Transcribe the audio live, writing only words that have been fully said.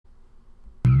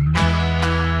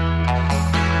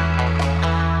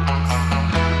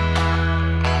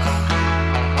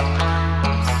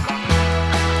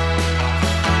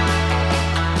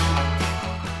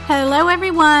Hello,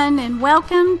 everyone, and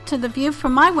welcome to the View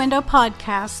from My Window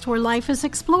podcast, where life is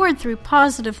explored through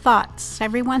positive thoughts.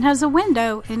 Everyone has a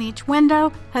window, and each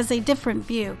window has a different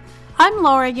view. I'm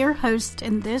Laura, your host,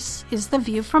 and this is the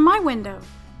View from My Window.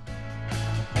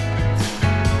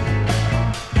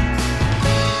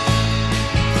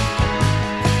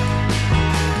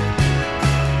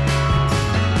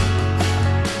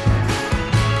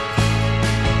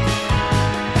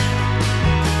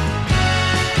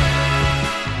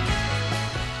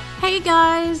 Hey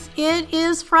guys, it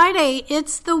is Friday.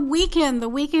 It's the weekend. The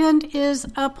weekend is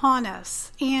upon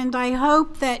us, and I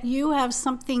hope that you have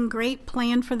something great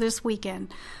planned for this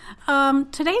weekend.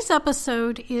 Today's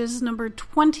episode is number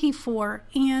 24,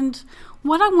 and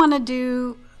what I want to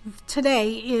do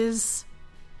today is,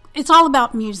 it's all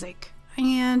about music,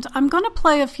 and I'm going to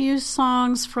play a few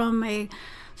songs from a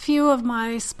few of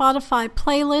my Spotify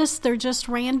playlists. They're just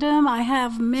random. I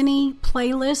have many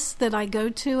playlists that I go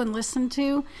to and listen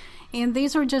to, and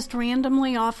these are just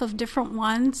randomly off of different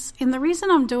ones. And the reason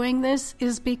I'm doing this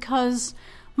is because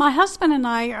my husband and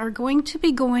I are going to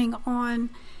be going on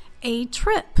a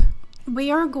trip.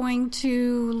 We are going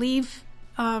to leave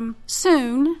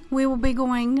soon. We will be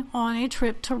going on a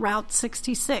trip to Route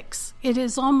 66. It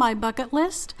is on my bucket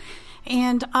list,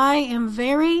 and I am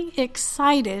very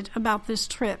excited about this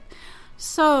trip.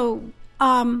 So,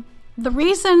 the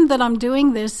reason that I'm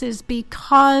doing this is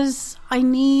because I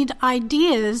need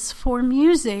ideas for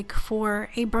music for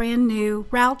a brand new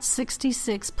Route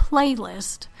 66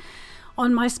 playlist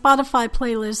on my Spotify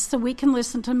playlist so we can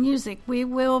listen to music. We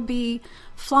will be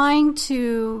flying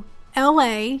to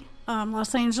LA,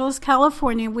 Los Angeles,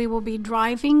 California. We will be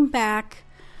driving back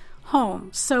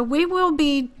home. So we will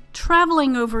be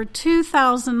traveling over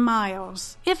 2,000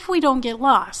 miles if we don't get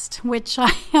lost, which I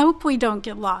hope we don't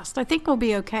get lost. I think we'll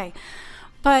be okay.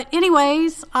 But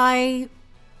anyways, I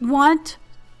want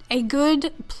a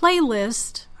good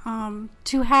playlist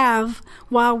to have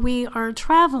while we are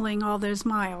traveling all those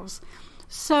miles.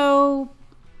 So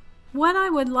what I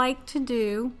would like to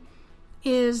do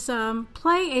is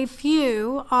play a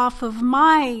few off of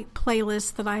my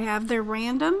playlist that I have. They're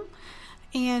random.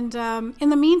 And in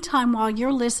the meantime, while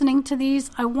you're listening to these,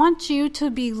 I want you to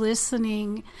be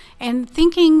listening and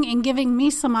thinking and giving me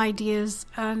some ideas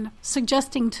and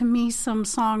suggesting to me some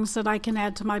songs that I can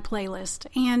add to my playlist.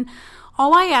 And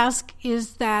all I ask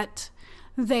is that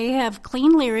they have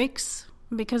clean lyrics,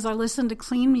 because I listen to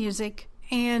clean music,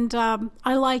 and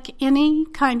I like any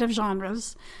kind of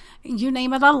genres. You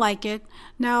name it, I like it.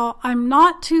 Now, I'm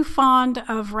not too fond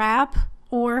of rap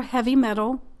or heavy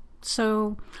metal,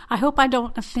 so I hope I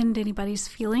don't offend anybody's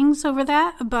feelings over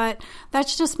that, but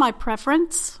that's just my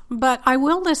preference. But I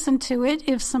will listen to it.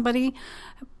 If somebody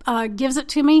gives it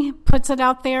to me, puts it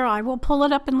out there, I will pull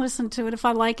it up and listen to it. If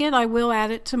I like it, I will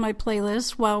add it to my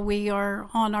playlist while we are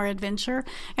on our adventure.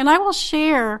 And I will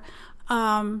share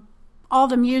all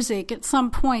the music at some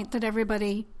point that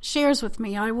everybody shares with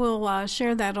me. I will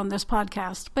share that on this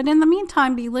podcast. But in the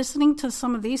meantime, be listening to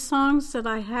some of these songs that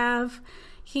I have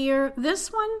here.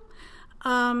 This one,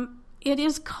 it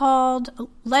is called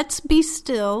Let's Be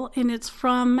Still, and it's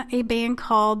from a band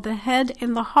called The Head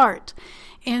and the Heart.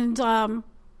 And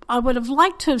I would have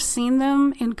liked to have seen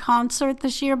them in concert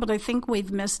this year, but I think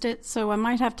we've missed it, so I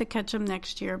might have to catch them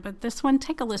next year. But this one,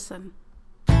 take a listen.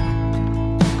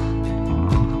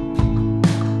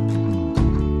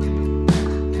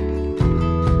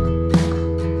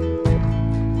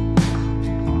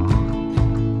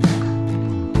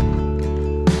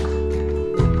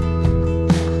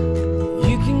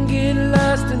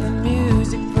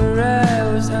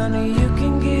 Honey, you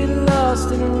can get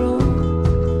lost in a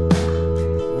room.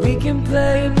 We can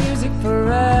play music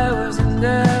for hours and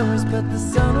hours, but the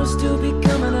sun will still be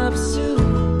coming up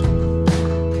soon.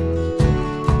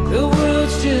 The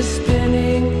world's just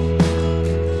spinning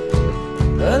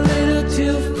a little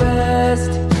too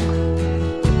fast.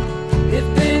 If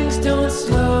things don't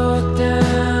slow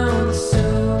down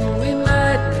soon, we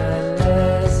might not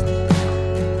last.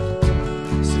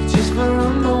 So just for a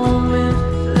moment,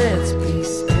 let's be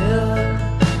still.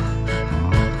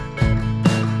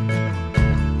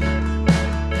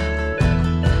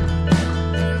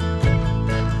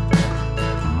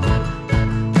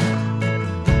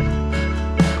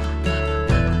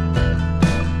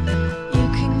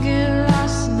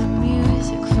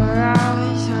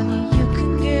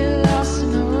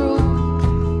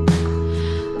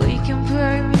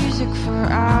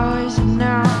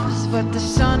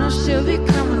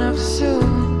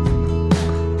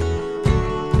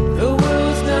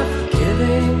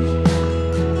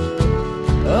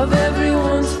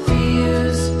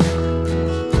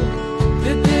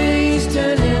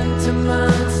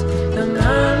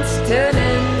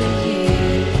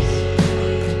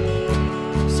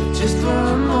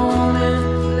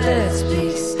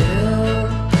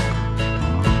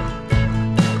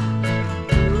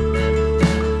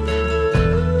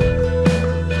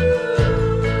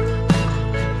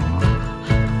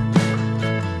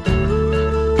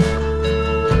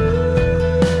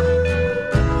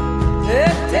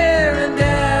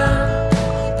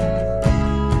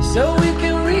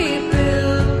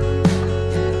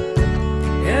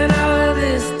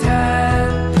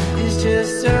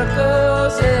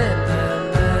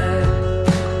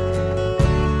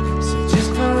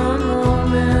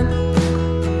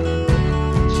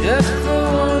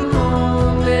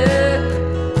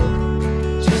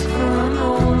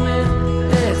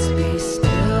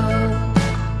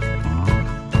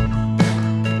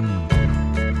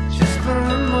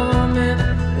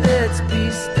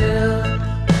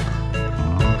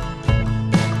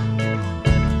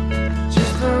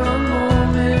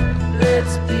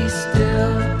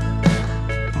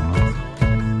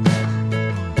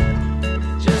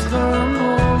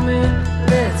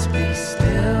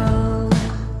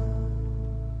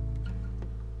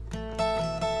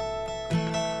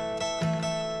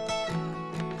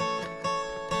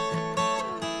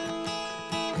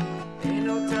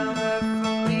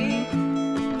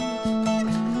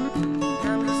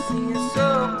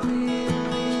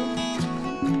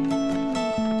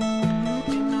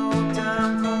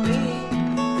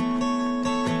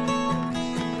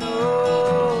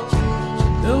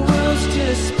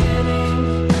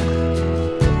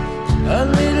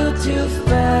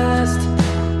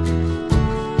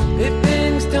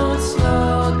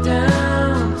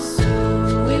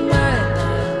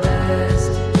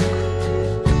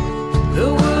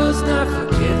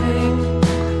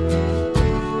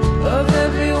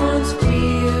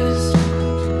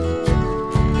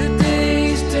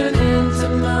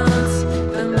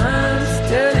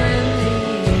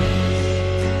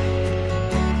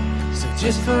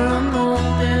 Just for a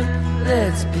moment,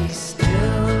 let's be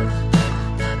still.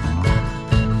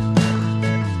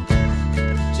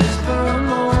 Just for a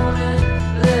moment,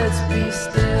 let's be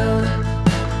still.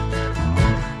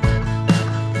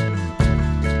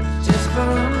 Just for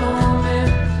a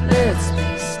moment, let's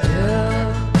be still.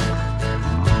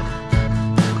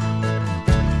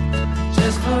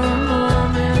 Just for a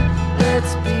moment,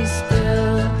 let's be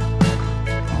still.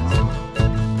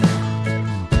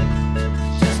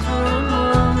 Just for a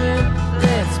moment,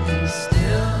 let's be still.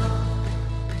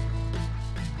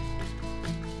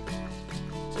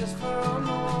 Just for a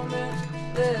moment,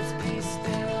 let's be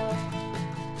still.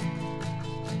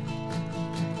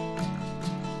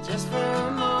 Just for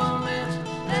a moment,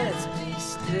 let's be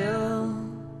still.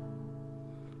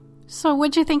 So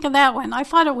what'd you think of that one? I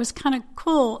thought it was kind of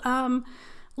cool.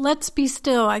 Let's be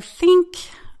still. I think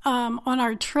on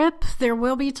our trip, there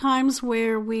will be times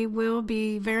where we will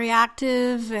be very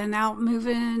active and out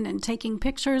moving and taking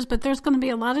pictures, but there's going to be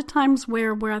a lot of times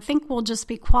where I think we'll just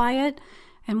be quiet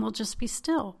and we'll just be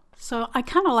still. So I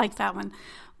kind of like that one.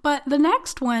 But the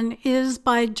next one is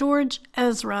by George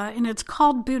Ezra, and it's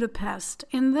called Budapest.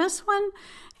 And this one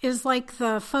is like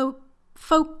the folk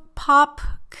pop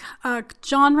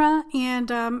genre,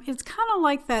 and it's kind of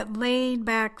like that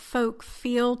laid-back folk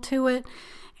feel to it.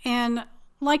 And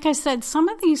like I said, some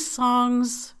of these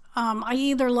songs, I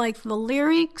either like the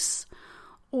lyrics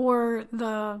or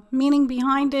the meaning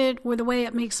behind it or the way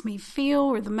it makes me feel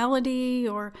or the melody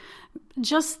or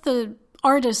just the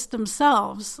artists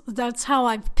themselves. That's how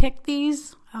I've picked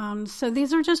these. So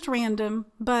these are just random,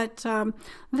 but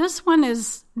this one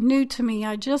is new to me.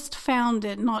 I just found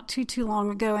it not too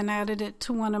long ago and added it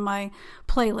to one of my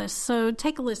playlists. So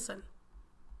take a listen.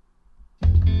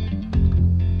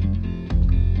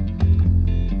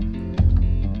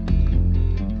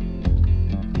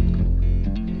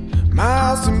 My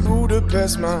house in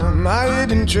Budapest, my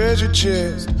hidden treasure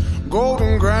chest,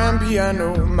 golden grand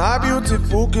piano, my beauty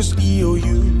focused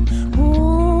EOU.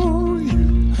 Ooh,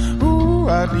 you, ooh,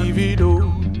 I'd leave it all.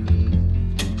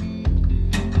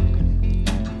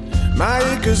 My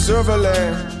acres of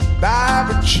land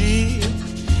I've achieved.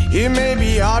 It may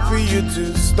be hard for you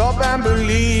to stop and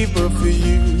believe, but for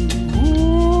you,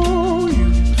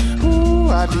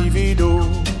 I'd leave it all.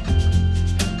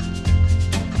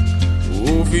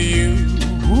 Oh, for you,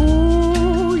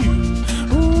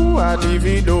 I'd leave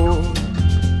it all.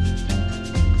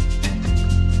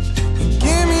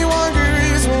 Give me one good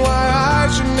reason why I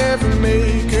should never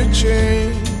make a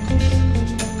change.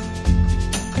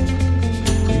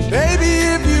 Baby,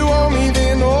 if you want me,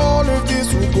 then all of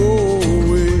this will go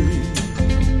away.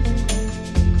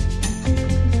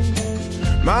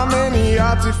 My many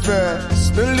artifacts,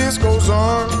 the list goes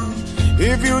on.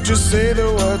 If you just say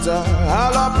the words,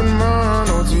 I'll up and run.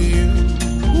 Oh, to you,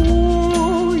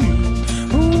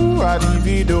 I'd leave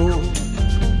it all.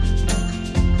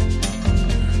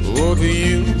 Oh, to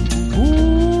you,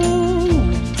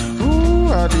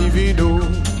 I'd leave it all.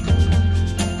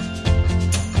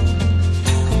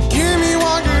 Give me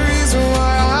one good reason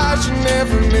why I should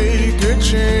never make a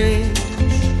change.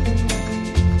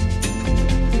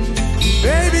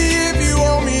 Baby, if you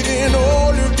want me, then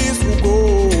all of this will go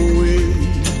away.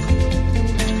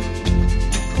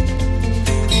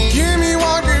 Give me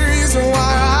one good reason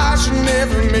why I should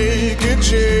never make a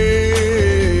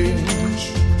change.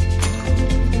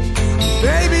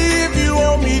 Baby, if you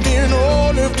want me, then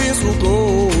all of this will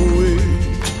go away.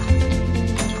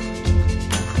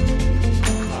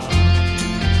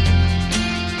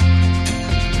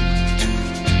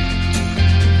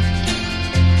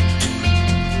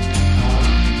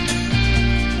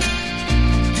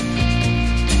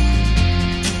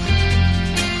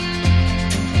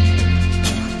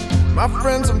 My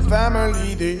friends and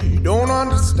family, they don't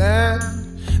understand.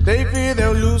 They fear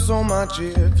they'll lose so much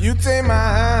if you take my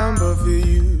hand. But for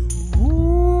you,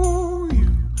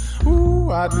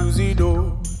 I'd lose it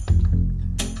all.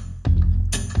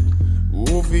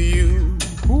 Oh, for you,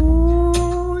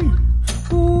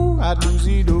 I'd lose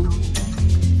it all.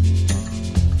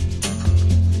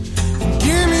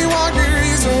 Give me one good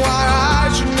reason why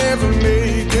I should never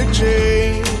make a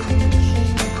change.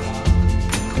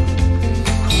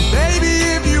 Baby,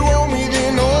 if you want me,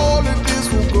 then all of this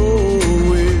will go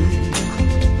away.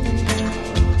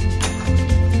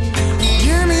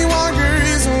 Give me one good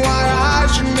reason why I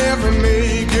should never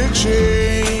make a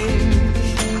change.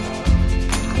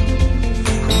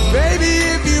 Baby,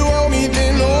 if you want me,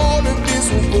 then all of this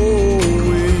will go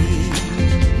away.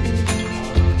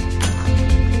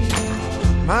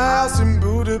 My house in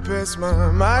Budapest,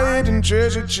 my hidden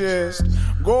treasure chest,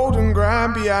 golden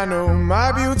grand piano,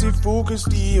 my beauty focused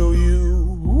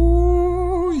EOU.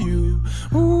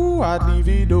 I'd leave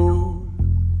it all.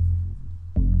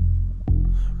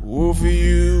 Oh, for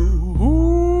you,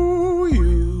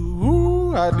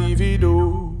 I'd leave it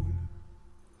all.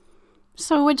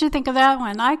 So what'd you think of that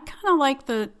one? I kind of like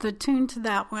the tune to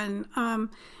that one.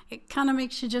 It kind of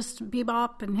makes you just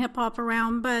bebop and hip-hop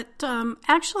around. But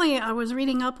actually, I was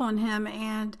reading up on him,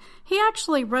 and he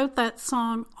actually wrote that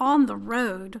song on the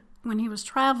road when he was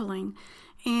traveling.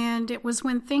 And it was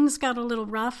when things got a little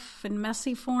rough and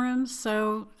messy for him.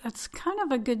 So it's kind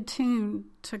of a good tune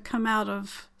to come out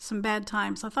of some bad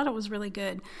times. I thought it was really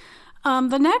good.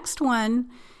 The next one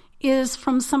is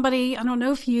from somebody, I don't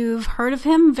know if you've heard of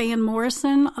him, Van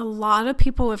Morrison. A lot of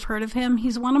people have heard of him.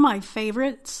 He's one of my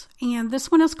favorites. And this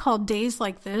one is called Days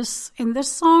Like This. And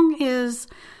this song is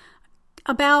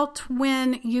about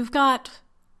when you've got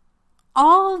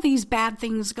all these bad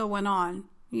things going on.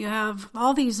 You have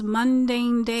all these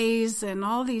mundane days and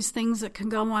all these things that can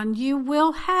go on. You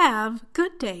will have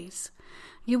good days.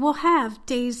 You will have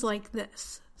days like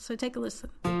this. So take a listen.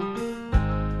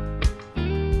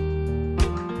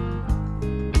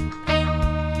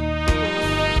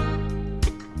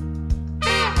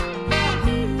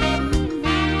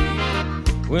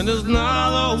 When it's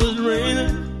not always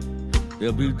raining,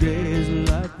 there'll be days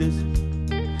like this.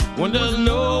 When there's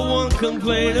no one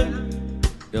complaining,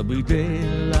 there'll be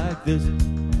days like this.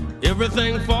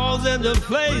 Everything falls into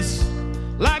place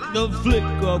like the flick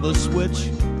of a switch.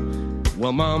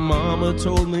 Well, my mama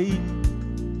told me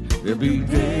there'll be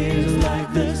days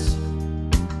like this.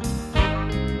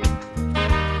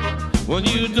 When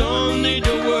you don't need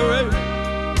to worry,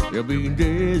 there'll be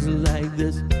days like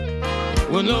this.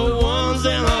 When no one's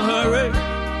in a hurry,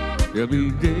 there'll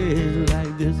be days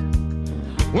like this.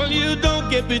 When you don't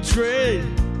get betrayed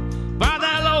by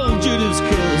that old Judas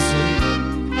kiss.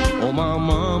 Oh, my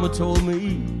mama told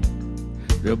me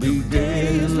there'll be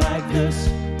days like this.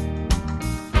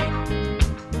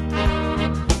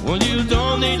 When you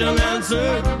don't need an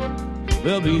answer,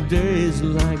 there'll be days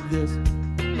like this.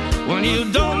 When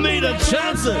you don't need a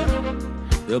chance,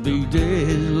 there'll be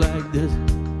days like this.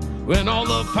 When all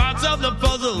the parts of the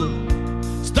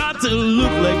puzzle start to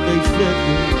look like they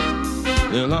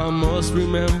fit, then I must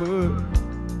remember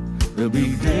there'll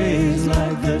be days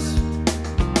like this.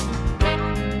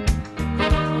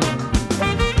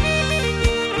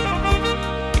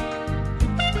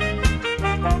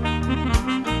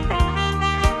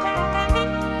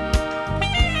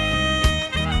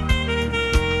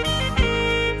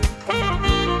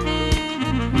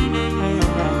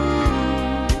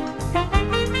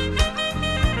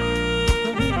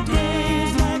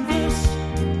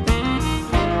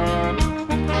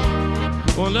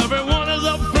 Well, everyone is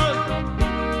up front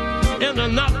and they're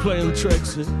not playing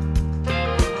tricks.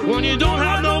 When you don't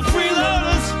have no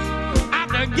freeloaders out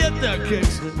to get their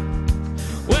kicks.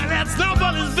 Well, that's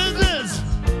nobody's business,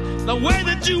 the way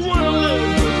that you want to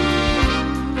live.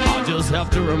 I just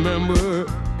have to remember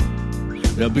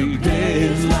there'll be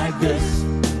days like this.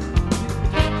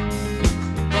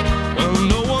 When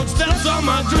no one steps on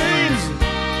my dreams,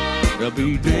 there'll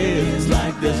be days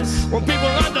like this. When people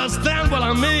understand what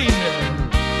I mean,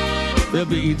 there'll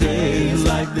be days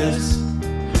like this.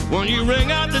 When you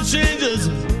ring out the changes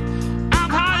of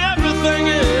how everything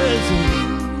is.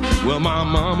 Well, my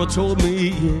mama told me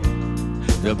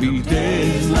there'll be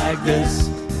days like this.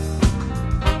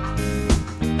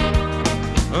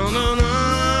 Oh, no, no,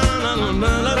 no, no,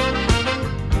 no, no.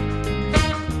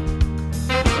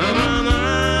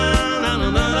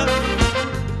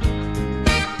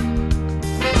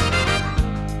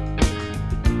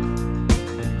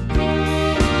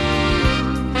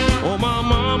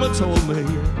 Told me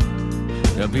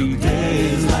there'll be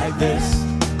days like this.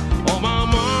 Oh, my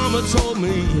mama told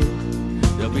me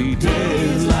there'll be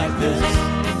days like this.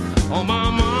 Oh,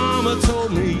 my mama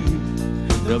told me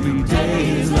there'll be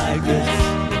days like this.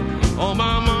 Oh,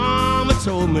 my mama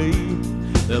told me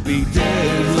there'll be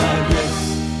days like this.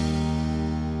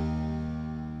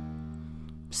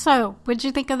 So, what'd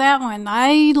you think of that one?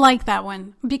 I like that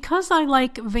one. Because I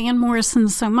like Van Morrison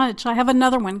so much, I have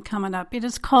another one coming up. It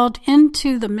is called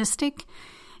Into the Mystic.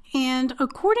 And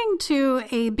according to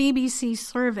a BBC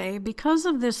survey, because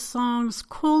of this song's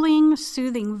cooling,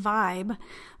 soothing vibe,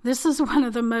 this is one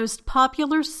of the most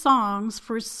popular songs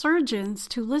for surgeons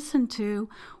to listen to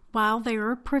while they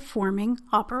are performing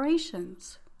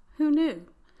operations. Who knew?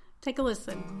 Take a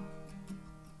listen.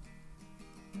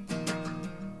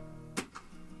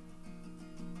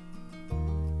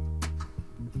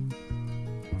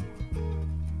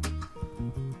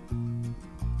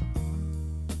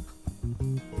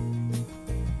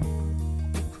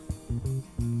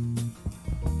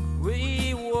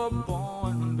 We were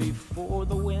born before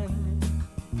the wind,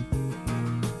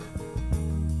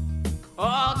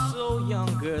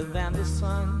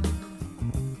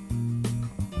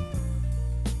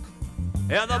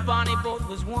 Yeah, the bonnie boat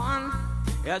was one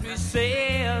as we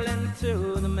sail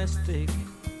into the mystic.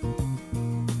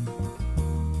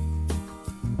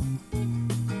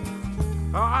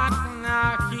 Oh, I can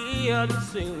now hear the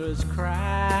sailors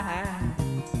cry,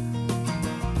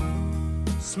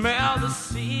 smell the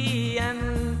sea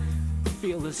and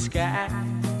feel the sky.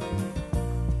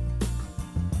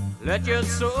 Let your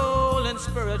soul and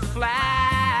spirit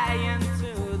fly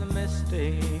into the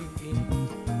mystic.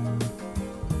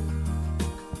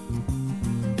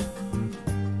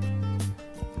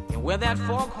 And where that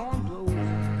foghorn blows,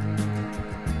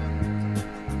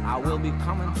 I will be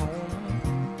coming home.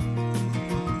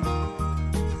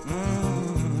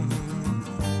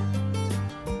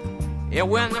 Yeah,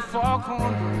 when the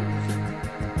foghorn blows,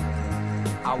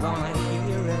 I wanna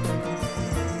hear it.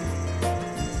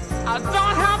 I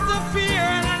don't have to fear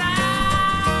it, and I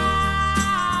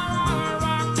wanna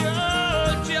rock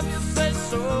your gypsy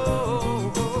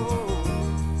soul,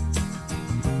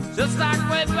 just like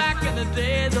way back in the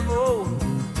days of old.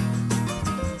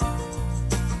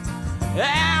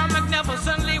 Yeah,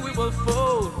 magnificently we will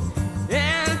fold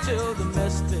into the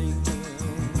mystic.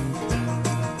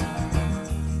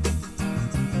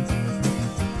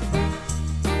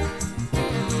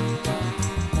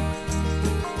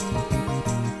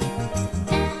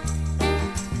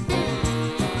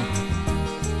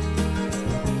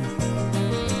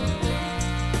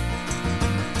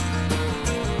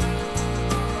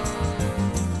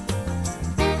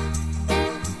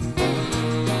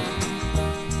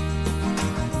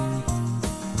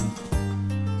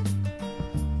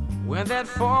 When that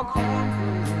foghorn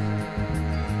blows,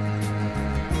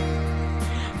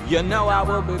 you know I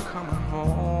will be coming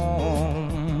home.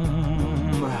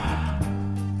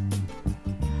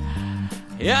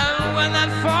 Yeah, when that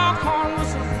foghorn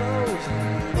whistle blows,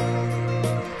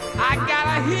 I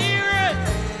gotta hear it.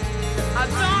 I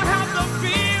don't have to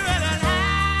fear it, and I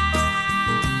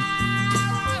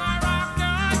rock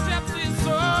your gypsy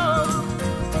soul,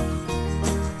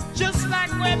 just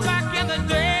like way back in the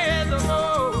days of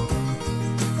old.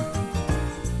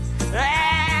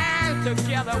 And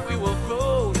together we will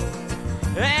float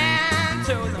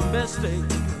into the mystic.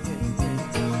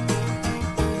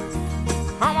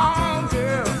 Come on,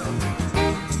 girl.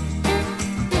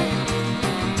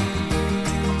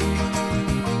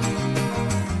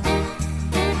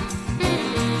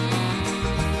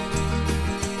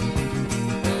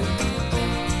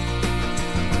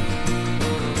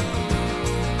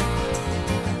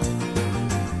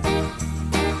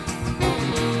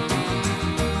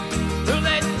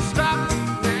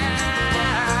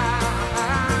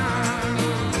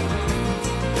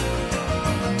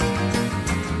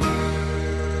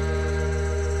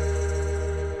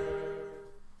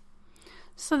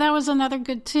 So that was another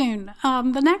good tune.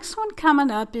 The next one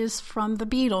coming up is from the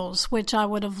Beatles, which I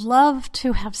would have loved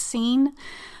to have seen,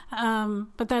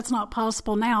 but that's not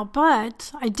possible now.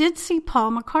 But I did see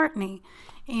Paul McCartney,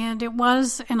 and it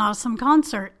was an awesome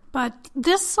concert. But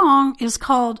this song is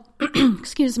called,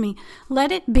 excuse me,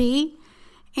 Let It Be.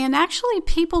 And actually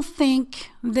people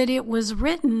think that it was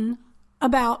written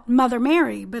about Mother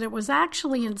Mary, but it was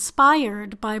actually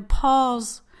inspired by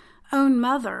Paul's own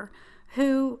mother,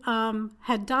 who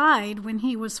had died when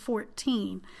he was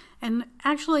 14. And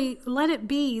actually, Let It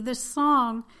Be, this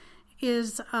song,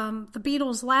 is the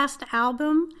Beatles' last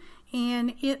album,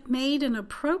 and it made an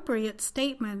appropriate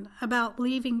statement about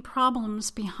leaving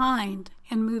problems behind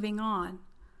and moving on.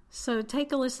 So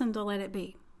take a listen to Let It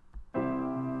Be.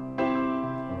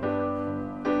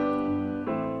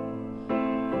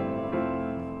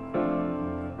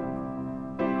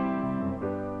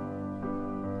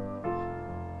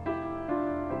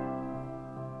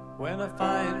 When I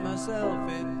find myself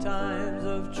in times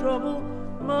of trouble,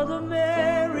 Mother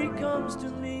Mary comes to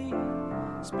me,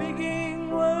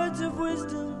 speaking words of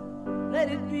wisdom,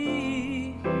 let it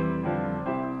be.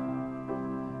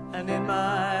 And in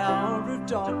my hour of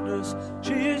darkness,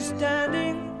 she is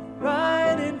standing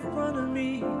right in front of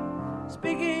me,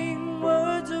 speaking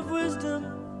words of wisdom,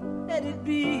 let it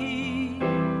be.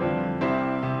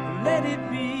 Let it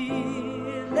be,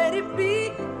 let it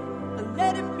be,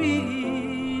 let it be.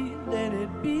 Let it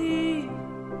be.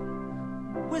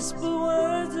 Whisper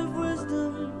words of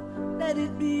wisdom, let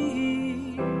it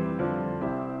be.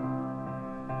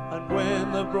 And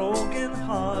when the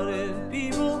broken-hearted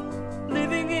people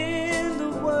living in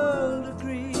the world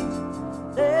agree,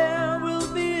 there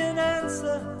will be an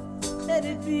answer, let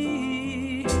it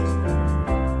be.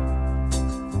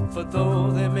 For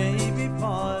though they may be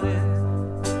parted,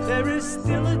 there is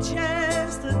still a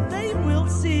chance that they will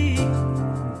see.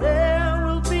 There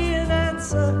will be an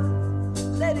answer,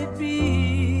 let it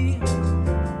be.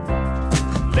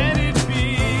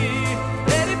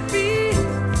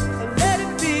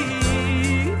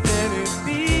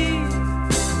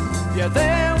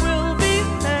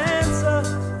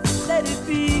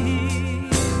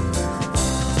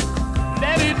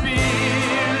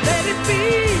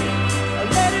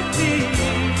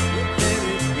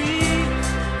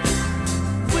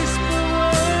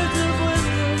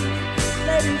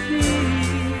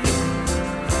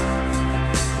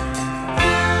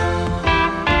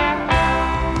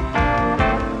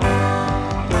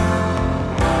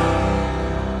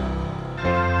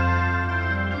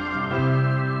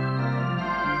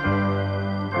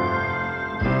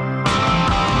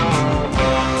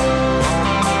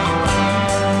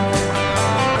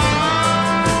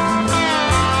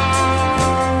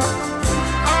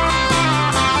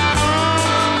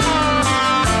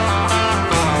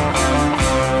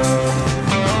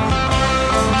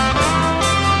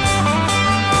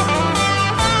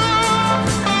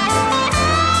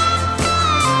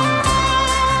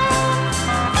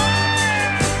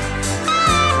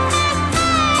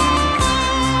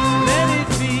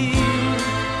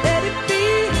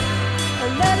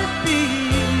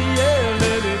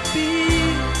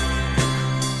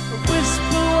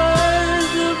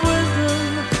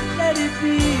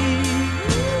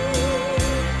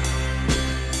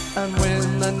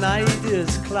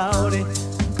 is cloudy,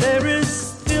 there is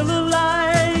still a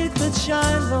light that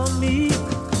shines on me.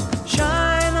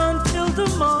 Shine until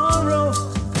tomorrow,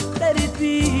 let it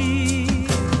be.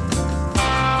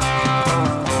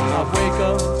 I wake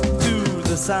up to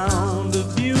the sound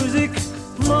of music.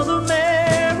 Mother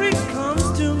Mary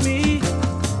comes to me,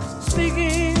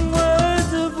 speaking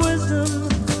words of wisdom,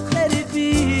 let it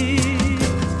be.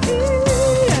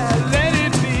 Yeah, let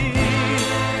it be,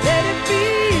 let it be,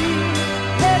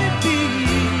 let it be,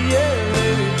 yeah,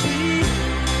 let it be.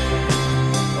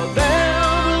 Oh, there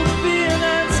will be an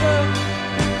answer,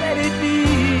 let it be.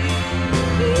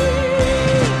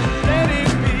 Let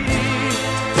it be,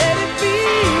 let it be,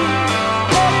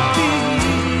 let it be,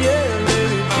 yeah, let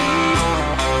it be.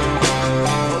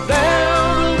 Oh, there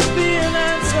will be an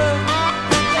answer,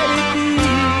 let it be.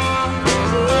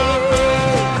 Let it be,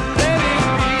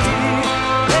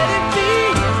 let it be,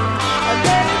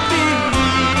 let it be,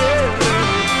 yeah, let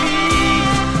it be.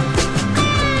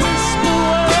 Whisper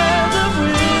words of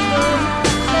wisdom,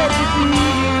 let it be.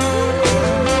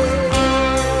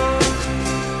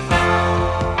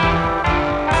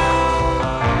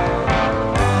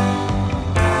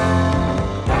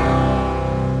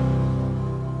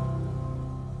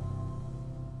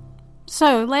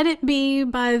 So, Let It Be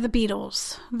by the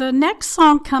Beatles. The next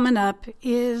song coming up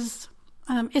is,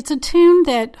 it's a tune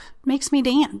that makes me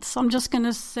dance. I'm just going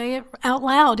to say it out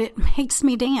loud. It makes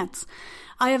me dance.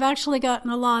 I have actually gotten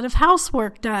a lot of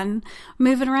housework done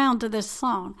moving around to this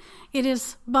song. It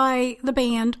is by the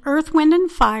band Earth, Wind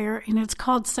 & Fire, and it's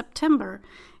called September.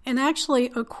 And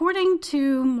actually, according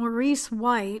to Maurice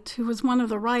White, who was one of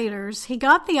the writers, he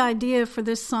got the idea for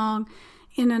this song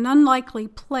in an unlikely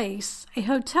place, a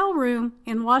hotel room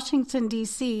in Washington,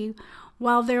 D.C.,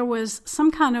 while there was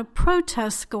some kind of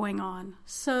protest going on.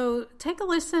 So take a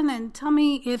listen and tell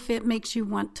me if it makes you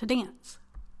want to dance.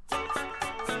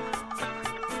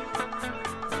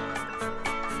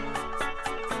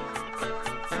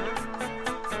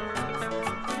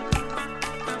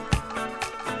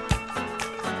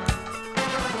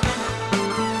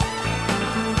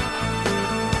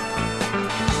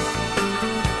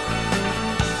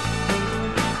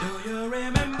 Do you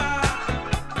remember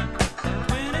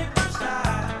when it first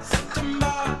started?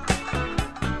 September,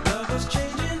 love was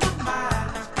changing the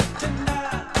minds, tender,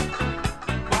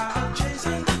 while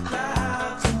chasing the clouds.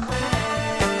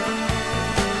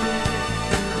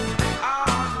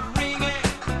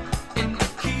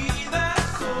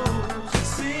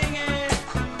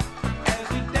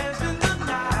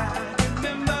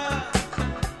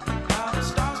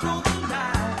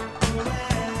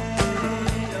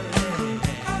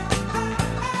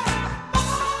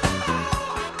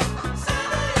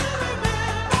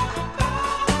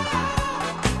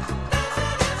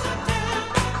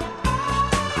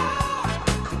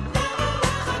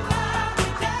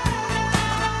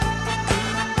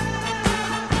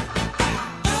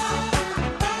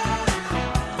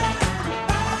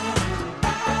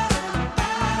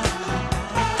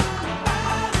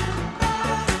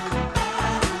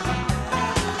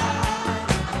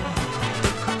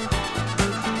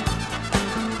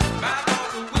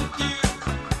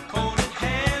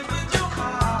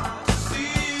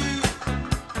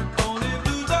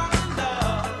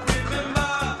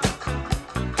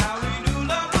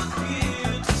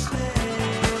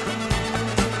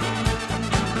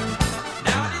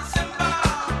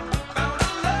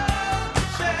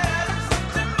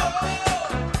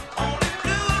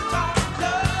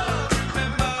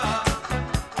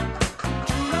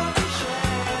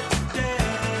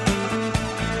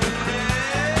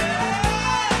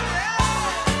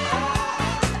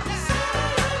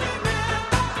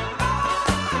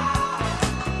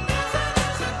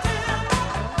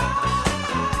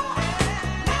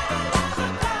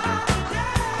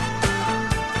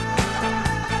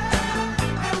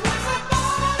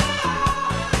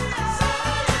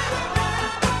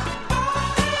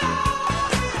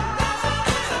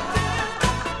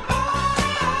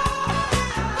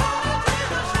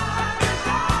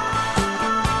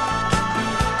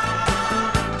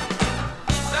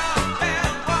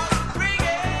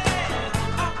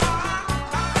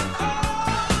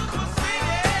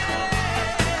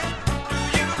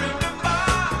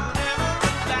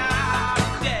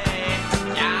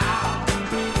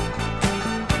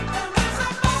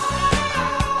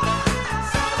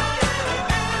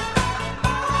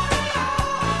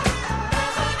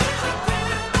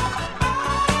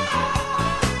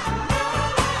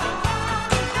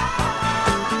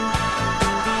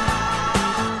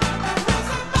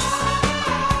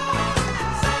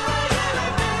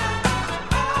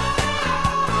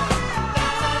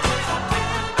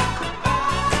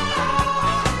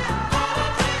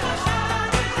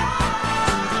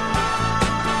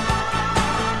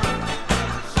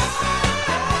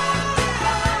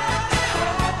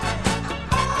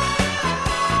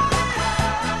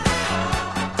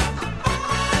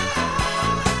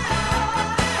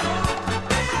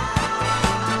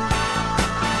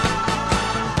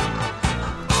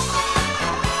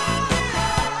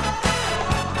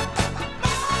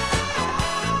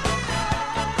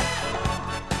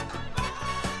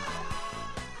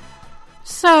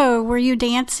 So, were you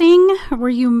dancing? Were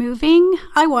you moving?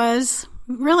 I was.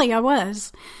 Really, I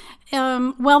was.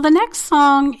 Well, the next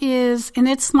song is, and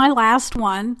it's my last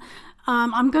one,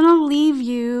 I'm going to leave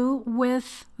you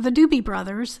with the Doobie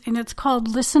Brothers, and it's called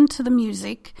Listen to the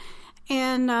Music.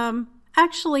 And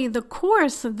actually, the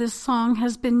chorus of this song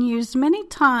has been used many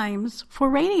times for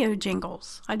radio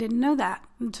jingles. I didn't know that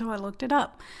until I looked it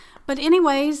up. But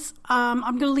anyways, I'm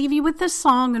going to leave you with this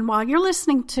song, and while you're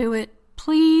listening to it,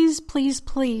 please, please,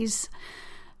 please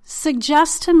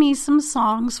suggest to me some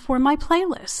songs for my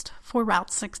playlist for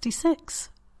Route 66.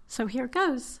 So here it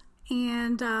goes.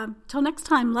 And till next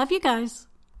time, love you guys.